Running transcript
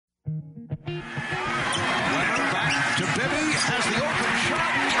Leonard back to Bibby has the open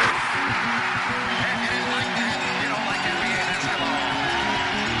shot. And it is like that, like NBA basketball.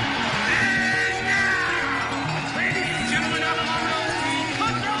 And now, ladies and gentlemen of Honolulu,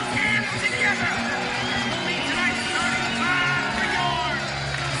 put those hands together. We'll meet tonight's starting five for your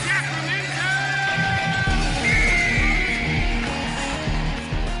Sacramento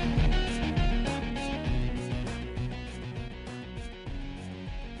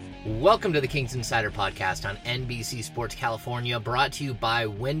Welcome to the Kings Insider Podcast on NBC Sports California, brought to you by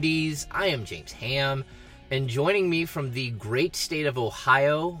Wendy's. I am James Ham, and joining me from the great state of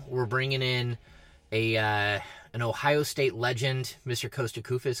Ohio, we're bringing in an Ohio State legend, Mr. Kosta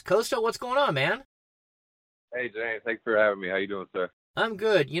Koufos. Kosta, what's going on, man? Hey, James. Thanks for having me. How you doing, sir? I'm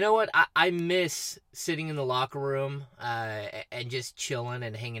good. You know what? I miss sitting in the locker room and just chilling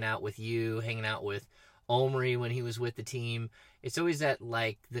and hanging out with you, hanging out with Omri when he was with the team. It's always that,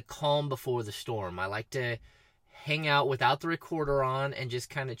 like, the calm before the storm. I like to hang out without the recorder on and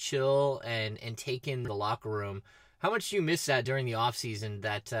just kind of chill and take in the locker room. How much do you miss that during the offseason,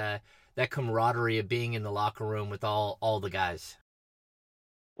 that camaraderie of being in the locker room with all the guys?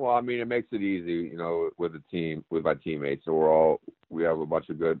 Well, I mean, it makes it easy, with the team, with my teammates. So we have a bunch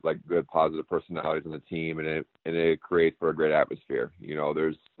of good positive personalities on the team, and it creates for a great atmosphere.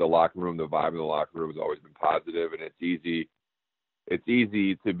 There's the locker room, the vibe in the locker room has always been positive, and it's easy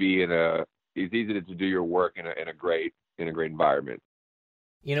to do your work in a great environment.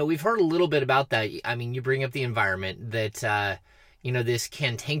 We've heard a little bit about that. I mean, you bring up the environment that, this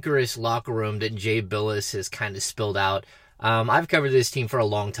cantankerous locker room that Jay Billis has kind of spilled out. I've covered this team for a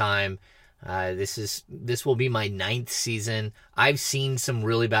long time. This will be my 9th season. I've seen some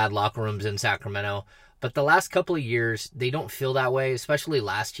really bad locker rooms in Sacramento, but the last couple of years, they don't feel that way, especially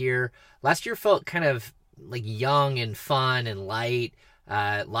last year. Last year felt kind of like young and fun and light.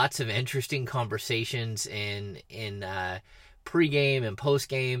 Lots of interesting conversations in pregame and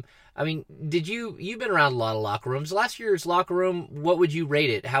postgame. I mean, you've been around a lot of locker rooms. Last year's locker room, what would you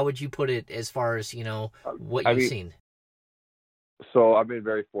rate it? How would you put it as far as, what you've seen? So I've been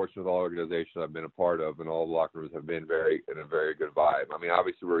very fortunate with all organizations I've been a part of, and all the locker rooms have been in a very good vibe. I mean,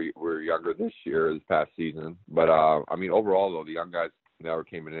 obviously we're younger this past season, but overall though, the young guys never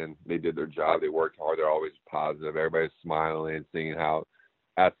came in, they did their job, they worked hard, they're always positive, everybody's smiling, singing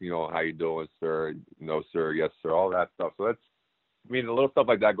asking, how you doing, sir? No, sir, yes, sir, all that stuff. So a little stuff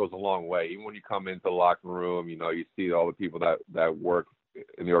like that goes a long way. Even when you come into the locker room, you see all the people that work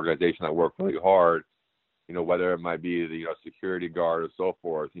in the organization that work really hard. Whether it might be the security guard or so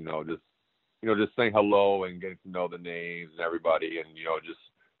forth, just saying hello and getting to know the names and everybody, and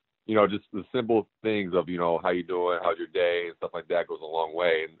just the simple things of how you doing, how's your day, and stuff like that goes a long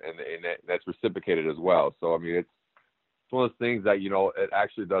way, and that's reciprocated as well. So it's one of those things that it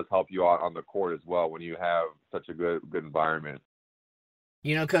actually does help you out on the court as well when you have such a good environment.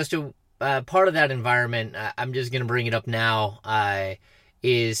 Kosta, part of that environment, I'm just going to bring it up now,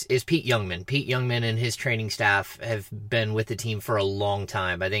 is Pete Youngman. Pete Youngman and his training staff have been with the team for a long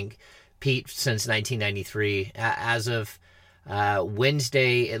time. I think Pete since 1993. As of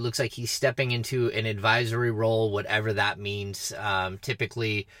Wednesday, it looks like he's stepping into an advisory role, whatever that means.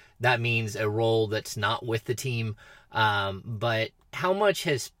 Typically, that means a role that's not with the team. But how much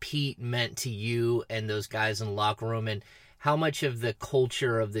has Pete meant to you and those guys in the locker room, and how much of the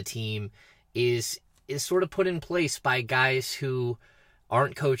culture of the team is sort of put in place by guys who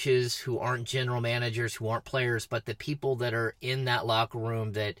aren't coaches, who aren't general managers, who aren't players, but the people that are in that locker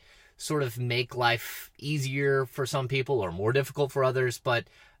room that sort of make life easier for some people or more difficult for others? But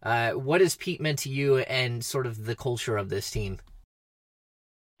what has Pete meant to you and sort of the culture of this team?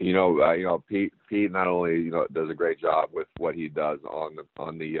 Pete not only does a great job with what he does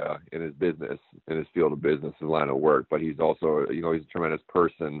in his business, in his field of business, his line of work, but he's also he's a tremendous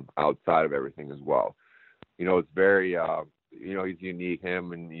person outside of everything as well. It's very he's unique,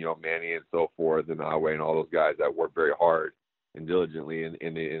 him and Manny and so forth, and Awe and all those guys that work very hard and diligently in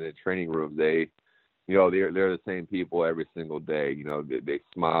the training room. They're the same people every single day. They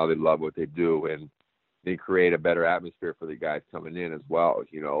smile, they love what they do, and they create a better atmosphere for the guys coming in as well.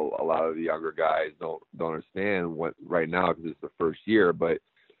 A lot of the younger guys don't understand what right now because it's the first year, but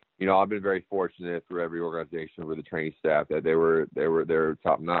I've been very fortunate through every organization with the training staff that they're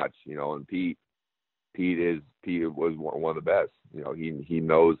top notch. And Pete was one of the best. He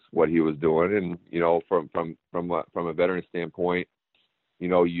knows what he was doing, and from a veteran standpoint,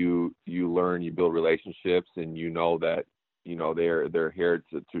 you learn, you build relationships, and that they're here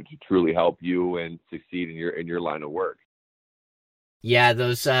to truly help you and succeed in your line of work. Yeah,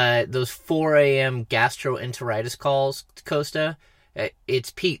 those 4 a.m. gastroenteritis calls, Kosta,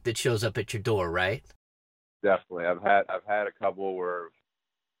 it's Pete that shows up at your door, right? Definitely. I've had a couple where,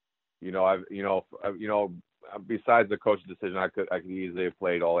 besides the coach's decision, I could easily have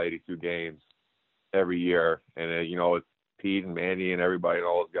played all 82 games every year, and it's Pete and Manny and everybody and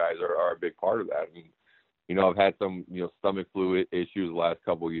all those guys are a big part of that. And I've had some stomach flu issues the last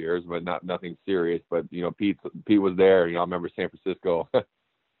couple of years, but nothing serious. But Pete was there. I remember San Francisco.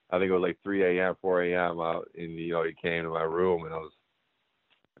 I think it was like 3 a.m., 4 a.m. And he came to my room, and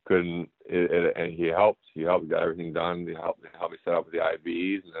and he helped. He got everything done. He helped me set up with the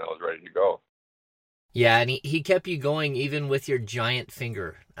IVs, and then I was ready to go. Yeah, and he kept you going even with your giant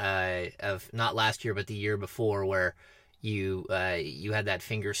finger of not last year but the year before, where you had that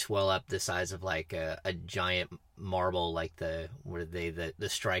finger swell up the size of like a giant marble, like the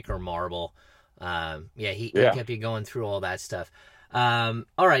striker marble. He kept you going through all that stuff. All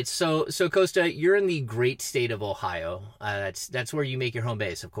right, so Kosta, you're in the great state of Ohio. That's where you make your home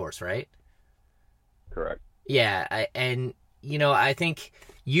base, of course, right? Correct. Yeah, I think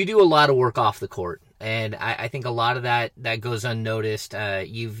you do a lot of work off the court, and I think a lot of that goes unnoticed.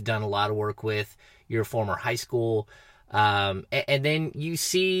 You've done a lot of work with your former high school, and then you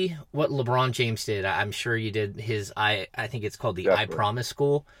see what LeBron James did. I'm sure you did his, I think it's called the Definitely. I Promise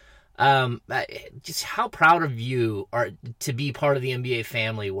School. Just how proud of you are to be part of the NBA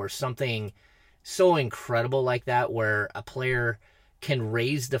family where something so incredible like that, where a player can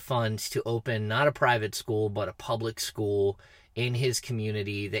raise the funds to open not a private school, but a public school in his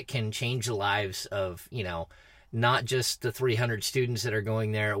community that can change the lives of, not just the 300 students that are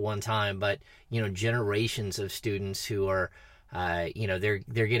going there at one time, but, generations of students who are,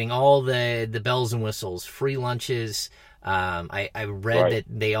 they're getting all the bells and whistles, free lunches. I read that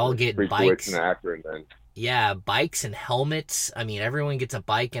they all get bikes. Yeah, bikes and helmets. I mean, everyone gets a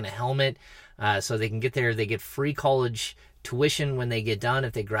bike and a helmet, so they can get there. They get free college tuition when they get done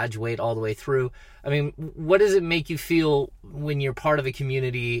if they graduate all the way through. I mean, what does it make you feel when you're part of a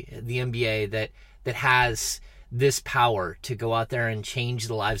community, the NBA, that has this power to go out there and change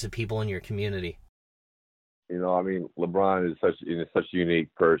the lives of people in your community? LeBron is such a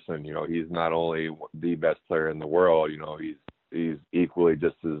unique person. He's not only the best player in the world. He's equally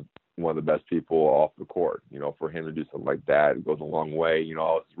just as one of the best people off the court. For him to do something like that, it goes a long way. I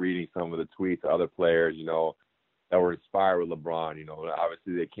was reading some of the tweets of other players, that were inspired with LeBron.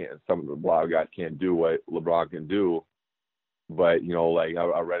 Obviously they can't. Some of the blog guys can't do what LeBron can do. But like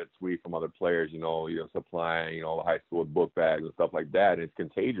I read a tweet from other players, supplying high school book bags and stuff like that. And it's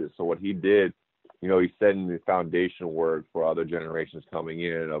contagious. So what he did, he's setting the foundation work for other generations coming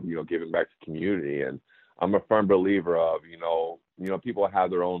in of, giving back to the community. And I'm a firm believer of, people have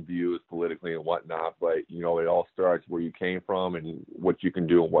their own views politically and whatnot, but, it all starts where you came from and what you can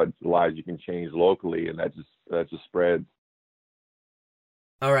do and what lives you can change locally. And that just spreads.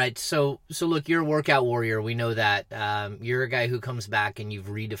 All right. So look, you're a workout warrior. We know that. You're a guy who comes back and you've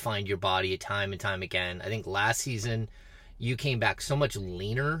redefined your body time and time again. I think last season, you came back so much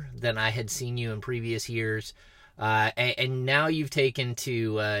leaner than I had seen you in previous years, and now you've taken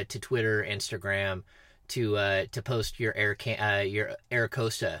to Twitter, Instagram, to post your Air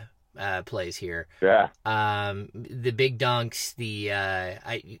Kosta plays here. Yeah. The big dunks.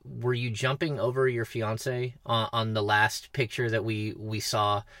 Were you jumping over your fiance on the last picture that we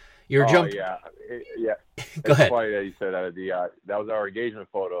saw? You're jumping. Yeah. Go ahead. It's funny that you said that. That was our engagement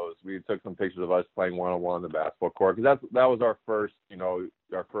photos. We took some pictures of us playing one-on-one on the basketball court, because that was our first,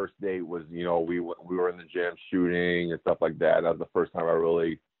 our first date was, we were in the gym shooting and stuff like that. That was the first time I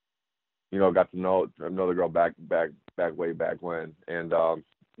really, got to know the girl back way back when. And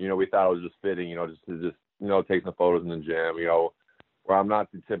we thought it was just fitting, just to take some photos in the gym, where I'm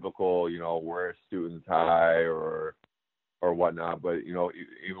not the typical, wear a suit and tie or whatnot, but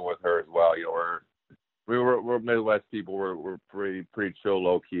even with her as well, we're Midwest people. We're pretty chill,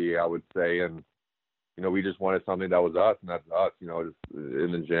 low key, I would say, and we just wanted something that was us, and that's us. Just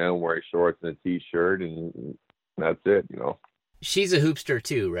in the gym, wearing shorts and a t-shirt, and that's it. She's a hoopster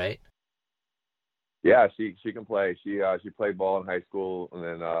too, right? Yeah, she can play. She played ball in high school, and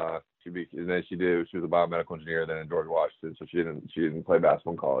then she was a biomedical engineer then in George Washington, so she didn't play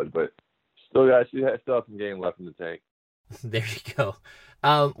basketball in college, but she has some game left in the tank. There you go.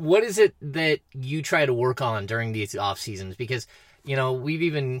 What is it that you try to work on during these off seasons? Because, you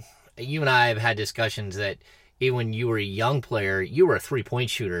and I have had discussions that even when you were a young player, you were a 3-point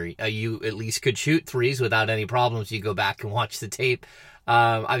shooter. You at least could shoot threes without any problems. You go back and watch the tape.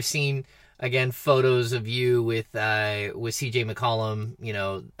 I've seen, again, photos of you with CJ McCollum.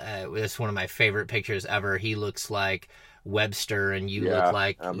 That's one of my favorite pictures ever. He looks like Webster, and you look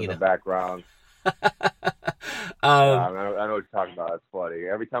like, I'm in the background. I know what you're talking about. That's funny.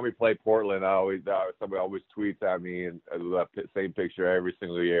 Every time we play Portland, somebody always tweets at me, and the same picture every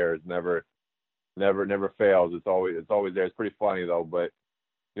single year. It's never fails. It's always there. It's pretty funny though. But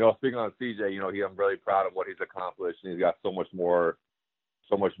speaking on CJ, I'm really proud of what he's accomplished, and he's got so much more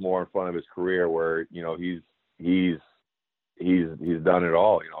in front of his career. Where he's done it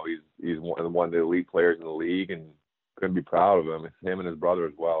all. He's one of the elite players in the league, and couldn't be proud of him. It's him and his brother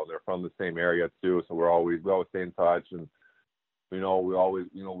as well. They're from the same area too, so we always stay in touch, and we always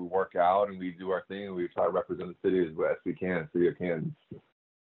we work out and we do our thing, and we try to represent the city as best we can, city of Kansas.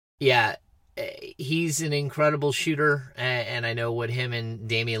 Yeah, he's an incredible shooter, and I know what him and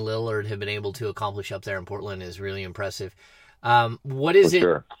Damian Lillard have been able to accomplish up there in Portland is really impressive. What is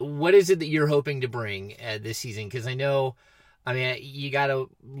it that you're hoping to bring this season? Because I mean, you got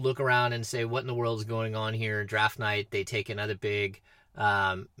to look around and say, what in the world is going on here? Draft night, they take another big.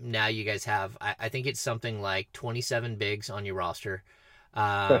 Now you guys have, I think it's something like 27 bigs on your roster.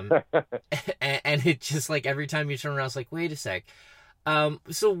 And it's just like every time you turn around, it's like, wait a sec.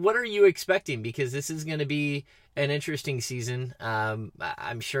 So what are you expecting? Because this is going to be an interesting season.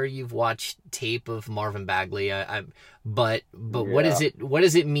 I'm sure you've watched tape of Marvin Bagley. But yeah. What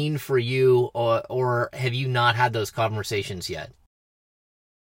does it mean for you, or have you not had those conversations yet?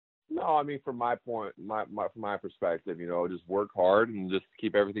 No, I mean, from my perspective, just work hard and just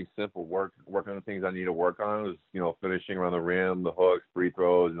keep everything simple. Work on the things I need to work on. Is finishing around the rim, the hooks, free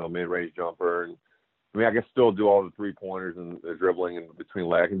throws, mid-range jumper, and I mean, I can still do all the 3-pointers and the dribbling in between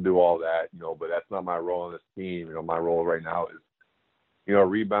legs. I can do all that, but that's not my role on this team. My role right now is,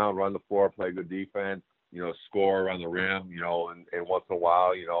 rebound, run the floor, play good defense, score around the rim, and once in a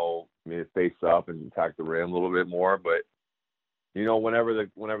while, face up and attack the rim a little bit more. But, whenever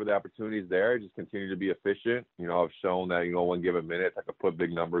the opportunity is there, just continue to be efficient. I've shown that, one given minute, I could put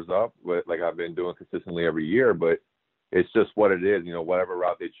big numbers up, but like I've been doing consistently every year. But it's just what it is, whatever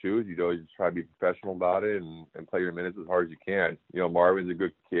route they choose, you just try to be professional about it and play your minutes as hard as you can. Marvin's a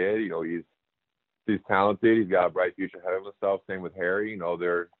good kid. He's talented. He's got a bright future ahead of himself. Same with Harry.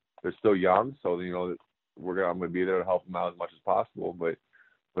 They're still young, so I'm gonna be there to help them out as much as possible. But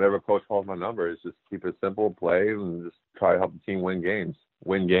whatever coach calls my number, is just keep it simple, play, and just try to help the team win games.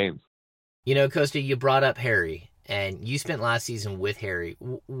 Kosta, you brought up Harry, and you spent last season with Harry.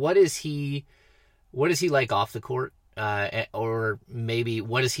 What is he like off the court? Or maybe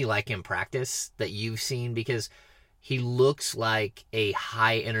what is he like in practice that you've seen? Because he looks like a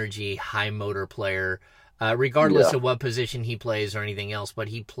high energy, high motor player, regardless of what position he plays or anything else, but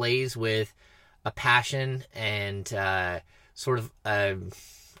he plays with a passion and sort of,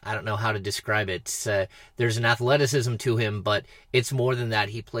 I don't know how to describe it. There's an athleticism to him, but it's more than that.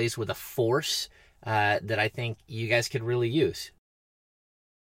 He plays with a force that I think you guys could really use.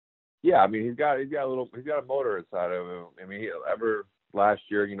 Yeah, I mean, he's got a motor inside of him. I mean, last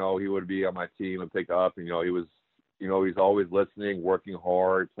year, he would be on my team and pick up, and he's always listening, working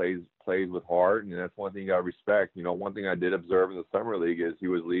hard, plays with heart, and that's one thing you got to respect. One thing I did observe in the summer league is he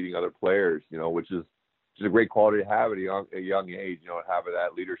was leading other players, which is a great quality to have at a young age. Have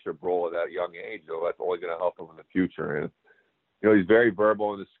that leadership role at that young age. That's only going to help him in the future. And he's very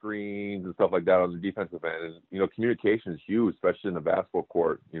verbal in the screens and stuff like that on the defensive end. And, communication is huge, especially in the basketball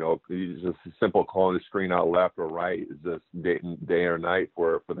court. It's just a simple calling the screen out left or right is just day or night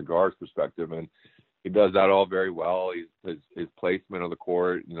for the guard's perspective. And he does that all very well. His placement on the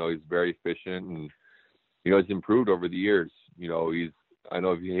court, he's very efficient, and, he's improved over the years. I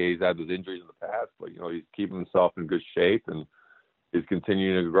know he's had those injuries in the past, but, he's keeping himself in good shape and is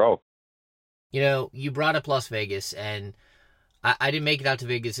continuing to grow. You brought up Las Vegas, and I didn't make it out to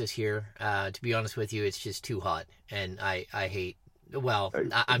Vegas this year. To be honest with you, it's just too hot, and I hate. Well,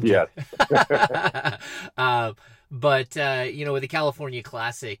 I'm yes. But with the California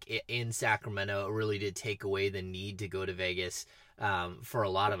Classic in Sacramento, it really did take away the need to go to Vegas for a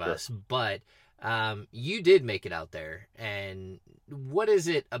lot of us. But you did make it out there, and what is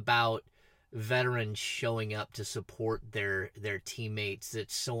it about veterans showing up to support their teammates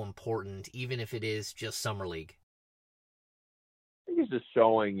that's so important, even if it is just summer league? I think it's just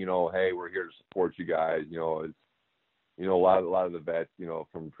showing, hey, we're here to support you guys. It's, a lot of the vets,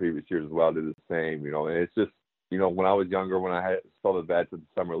 from previous years as well did the same, and it's just, when I was younger, when I saw the vets at the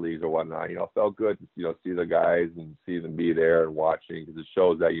summer leagues or whatnot, it felt good to, see the guys and see them be there and watching, because it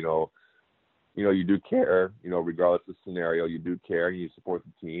shows that, you do care, regardless of scenario, you do care and you support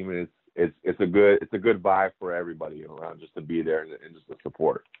the team, and it's a good vibe for everybody around just to be there and just to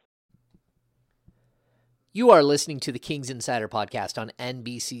support. You are listening to the Kings Insider Podcast on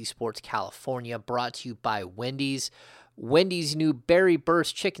NBC Sports California, brought to you by Wendy's. Wendy's new Berry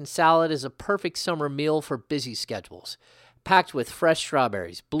Burst Chicken Salad is a perfect summer meal for busy schedules. Packed with fresh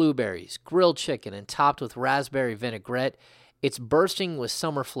strawberries, blueberries, grilled chicken, and topped with raspberry vinaigrette, it's bursting with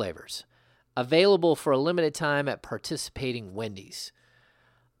summer flavors. Available for a limited time at participating Wendy's.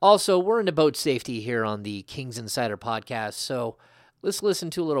 Also, we're into boat safety here on the Kings Insider podcast, so let's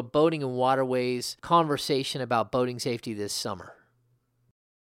listen to a little boating and waterways conversation about boating safety this summer.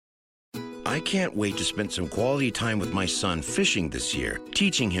 I can't wait to spend some quality time with my son fishing this year,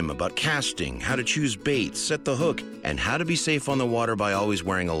 teaching him about casting, how to choose baits, set the hook, and how to be safe on the water by always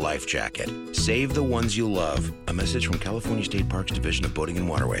wearing a life jacket. Save the ones you love. A message from California State Parks Division of Boating and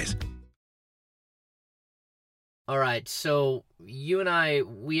Waterways. All right, so you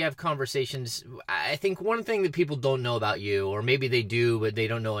and we have conversations. I think one thing that people don't know about you, or maybe they do, but they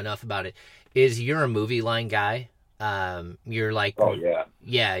don't know enough about it, is you're a movie line guy. You're like, oh yeah.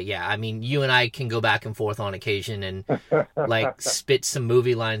 Yeah. I mean, you and I can go back and forth on occasion and like spit some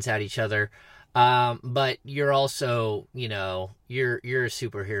movie lines at each other. But you're also, you're a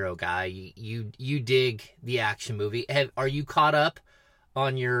superhero guy. You dig the action movie. Are you caught up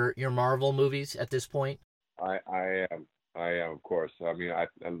on your Marvel movies at this point? I am, of course. I mean,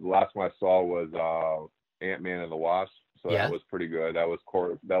 the last one I saw was Ant-Man and the Wasp. So Yeah. That was pretty good. That was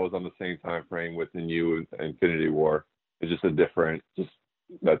on the same time frame with the new Infinity War. It's just a different,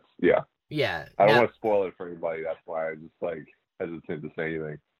 yeah. Yeah. I don't want to spoil it for anybody. That's why I just hesitant to say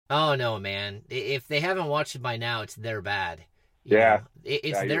anything. Oh no, man! If they haven't watched it by now, it's their bad.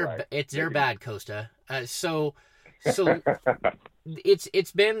 It's their bad, Kosta. So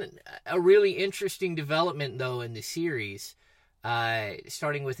it's been a really interesting development though in the series.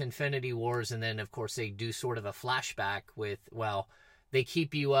 Starting with Infinity Wars, and then of course they do sort of a flashback they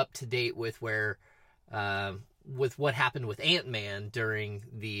keep you up to date with with what happened with Ant-Man during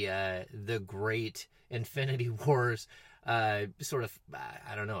the great Infinity Wars, sort of,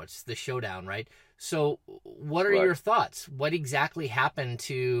 I don't know, it's the showdown, right? So what are your thoughts? What exactly happened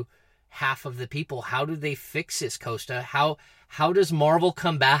to half of the people? How do they fix this, Kosta? How does Marvel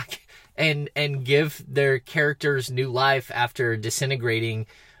come back and give their characters new life after disintegrating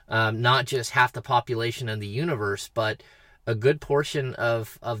not just half the population of the universe, but a good portion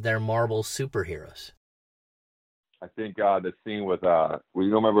of their Marvel superheroes? I think the scene with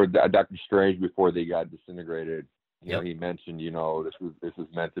remember Doctor Strange before they got disintegrated. Yep. He mentioned this is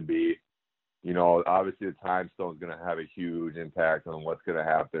meant to be. Obviously the Time Stone is going to have a huge impact on what's going to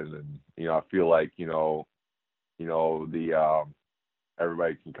happen, and I feel like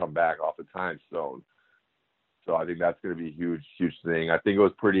everybody can come back off the Time Stone. So I think that's going to be a huge, huge thing. I think it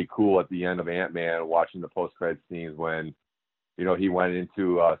was pretty cool at the end of Ant-Man watching the post-credit scenes when, he went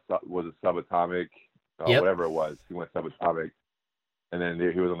into, was it subatomic, whatever it was. He went subatomic, and then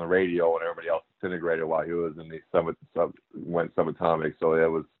he was on the radio and everybody else disintegrated while he was in the went subatomic. So it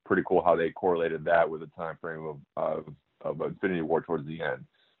was pretty cool how they correlated that with the time frame of Infinity War towards the end.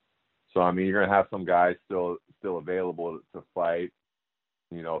 So, I mean, you're going to have some guys still available to fight.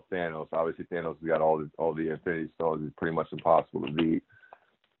 Thanos. Obviously, Thanos has got all the Infinity Stones. It's pretty much impossible to beat.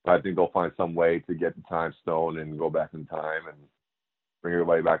 But I think they'll find some way to get the Time Stone and go back in time and bring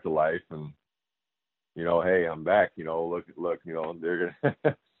everybody back to life. And, hey, I'm back. Look. They're gonna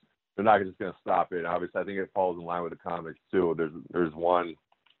they're not just going to stop it. Obviously, I think it falls in line with the comics too. There's one,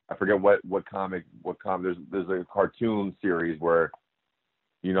 I forget what comic. There's a cartoon series where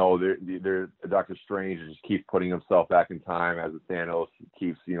Doctor Strange just keeps putting himself back in time as Thanos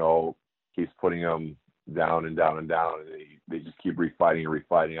keeps putting him down and down and down, and they just keep refighting and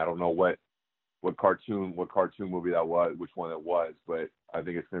refighting. I don't know what cartoon movie that was, which one it was, but I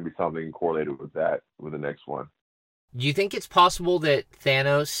think it's going to be something correlated with that with the next one. Do you think it's possible that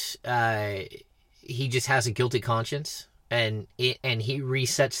Thanos, he just has a guilty conscience and he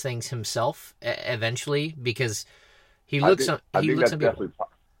resets things himself eventually because he looks on people?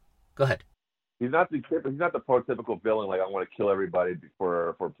 Go ahead. He's not the prototypical villain. Like, I want to kill everybody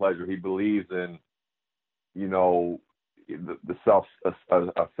for pleasure. He believes in, the self a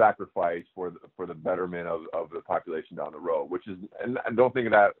sacrifice for the betterment of the population down the road. Which is, and I don't think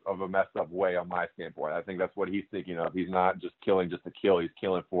of that of a messed up way on my standpoint. I think that's what he's thinking of. He's not just killing just to kill. He's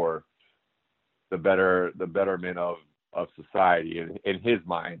killing for the betterment of society in his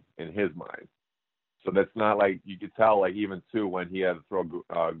mind. So that's not like, you could tell, like, even too, when he had to throw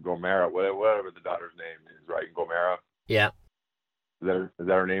Gomera, whatever the daughter's name is, right? Gomera. Yeah. Is that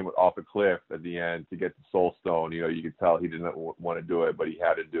her name? Off a cliff at the end to get the Soul Stone. You could tell he didn't want to do it, but he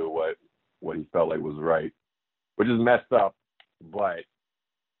had to do what he felt like was right, which is messed up, but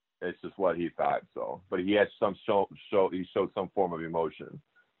it's just what he thought. So, but he had he showed some form of emotion.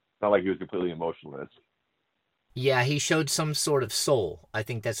 It's not like he was completely emotionless. Yeah, he showed some sort of soul. I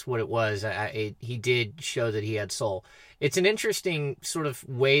think that's what it was. He did show that he had soul. It's an interesting sort of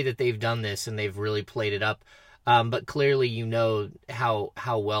way that they've done this, and they've really played it up. But clearly, how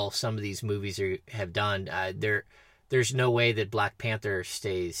well some of these movies have done. There's no way that Black Panther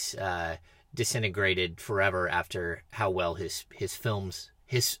stays disintegrated forever after how well his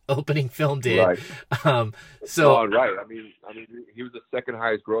opening film did. Right. So right. I mean, he was the second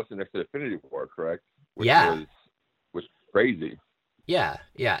highest grossing next to Infinity War, correct? Which Yeah. was crazy. Yeah.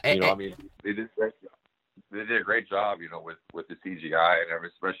 I mean, they did a great job, with the CGI and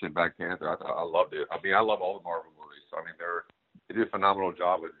everything, especially in Black Panther. I loved it. I mean, I love all the Marvel movies. So, I mean, they did a phenomenal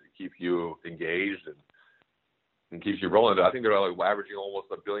job with it to keep you engaged and keeps you rolling. I think they're like averaging almost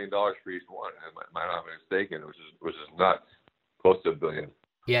 $1 billion for each one. I might not be mistaken, which is nuts, close to $1 billion.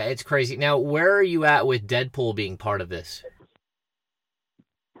 Yeah, it's crazy. Now, where are you at with Deadpool being part of this?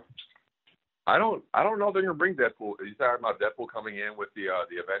 I don't know if they're gonna bring Deadpool. Are you talking about Deadpool coming in with the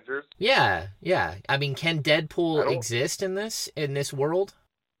Avengers? Yeah. I mean, can Deadpool exist in this world?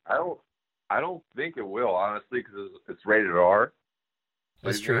 I don't think it will, honestly, because it's rated R.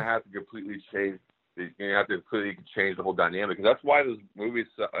 That's he's true. Gonna have to completely change. He's gonna have to completely change the whole dynamic, because that's why those movies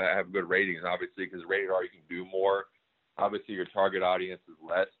have good ratings. Obviously, because rated R, you can do more. Obviously, your target audience is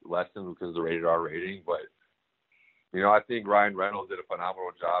lessened because of the rated R rating, but. I think Ryan Reynolds did a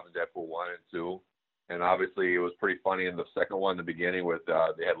phenomenal job in Deadpool 1 and 2. And obviously, it was pretty funny in the second one in the beginning with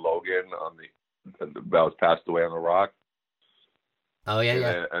they had Logan that was passed away on the rock. Oh, yeah,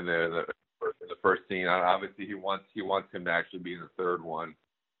 yeah. And then in the first scene, obviously, he wants him to actually be in the third one.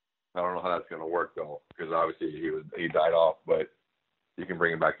 I don't know how that's going to work, though, because obviously he died off, but you can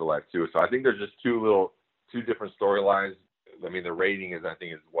bring him back to life, too. So I think there's just two different storylines. I mean, the rating is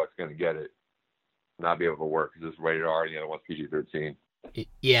what's going to get it. Not be able to work because it's rated R and the other one's PG-13.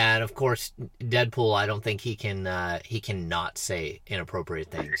 Yeah, and of course, Deadpool. I don't think he can not say inappropriate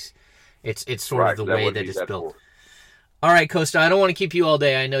things. It's sort of the way that it's built. All right, Kosta, I don't want to keep you all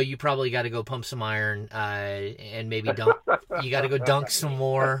day. I know you probably got to go pump some iron and maybe dunk. You got to go dunk some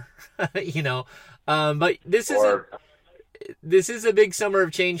more, But this is a big summer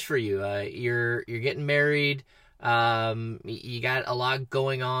of change for you. You're getting married. You got a lot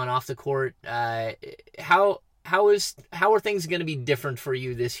going on off the court. How are things going to be different for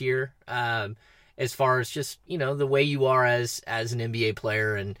you this year? As far as just, the way you are as an NBA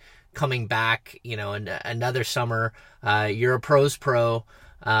player and coming back, and another summer, you're a pro's pro.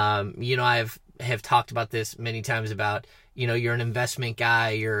 I have talked about this many times about, you're an investment guy.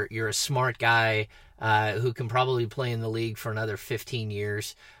 You're a smart guy, who can probably play in the league for another 15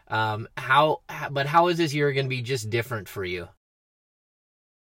 years. How is this year going to be just different for you?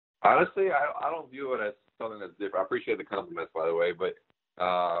 Honestly, I don't view it as something that's different. I appreciate the compliments, by the way, but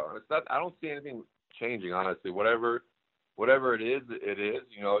it's not. I don't see anything changing. Honestly, whatever it is, it is.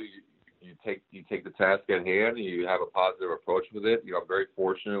 You take the task at hand. And you have a positive approach with it. I'm very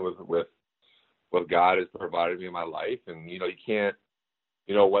fortunate with what God has provided me in my life, and you can't.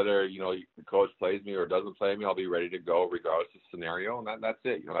 Whether, the coach plays me or doesn't play me, I'll be ready to go regardless of scenario. And that's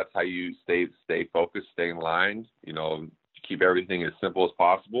it. That's how you stay focused, stay in line, keep everything as simple as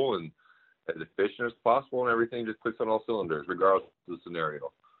possible and as efficient as possible, and everything just clicks on all cylinders, regardless of the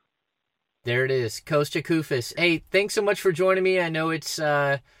scenario. There it is. Kosta Koufos. Hey, thanks so much for joining me. I know it's,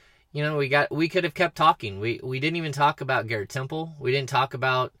 we could have kept talking. We didn't even talk about Garrett Temple. We didn't talk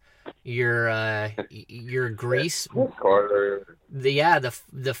about your Greece.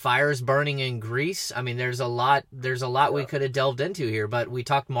 The fires burning in Greece. I mean, there's a lot we could have delved into here, but we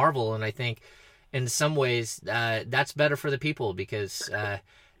talked Marvel, and I think in some ways that's better for the people because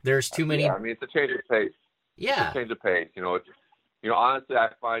there's too many. Yeah, I mean, it's a change of pace. Yeah, it's a change of pace. Honestly, I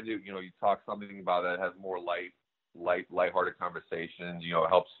find you talk something about that has more lighthearted conversations. It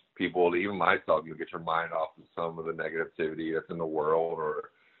helps people, even myself, get your mind off of some of the negativity that's in the world.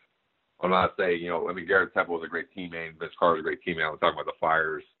 Or I'm not saying, Garrett Temple was a great teammate, Vince Carter was a great teammate. I'm talking about the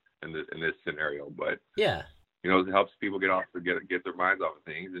fires in this scenario, but yeah, it helps people get their minds off of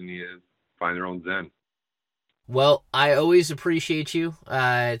things and find their own zen. Well, I always appreciate you.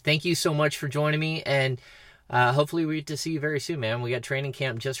 Thank you so much for joining me, and hopefully we get to see you very soon, man. We got training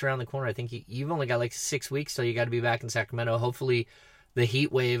camp just around the corner. I think you've only got like 6 weeks, so you got to be back in Sacramento. Hopefully the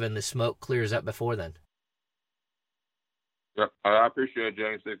heat wave and the smoke clears up before then. Yeah, I appreciate it,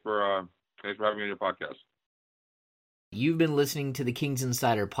 James. Thanks for having me on your podcast. You've been listening to the Kings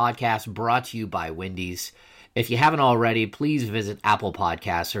Insider podcast brought to you by Wendy's. If you haven't already, please visit Apple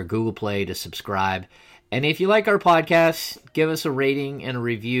Podcasts or Google Play to subscribe. And if you like our podcast, give us a rating and a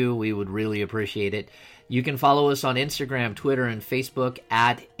review. We would really appreciate it. You can follow us on Instagram, Twitter, and Facebook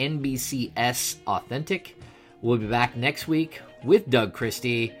at NBCS Authentic. We'll be back next week with Doug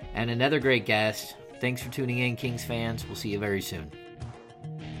Christie and another great guest. Thanks for tuning in, Kings fans. We'll see you very soon.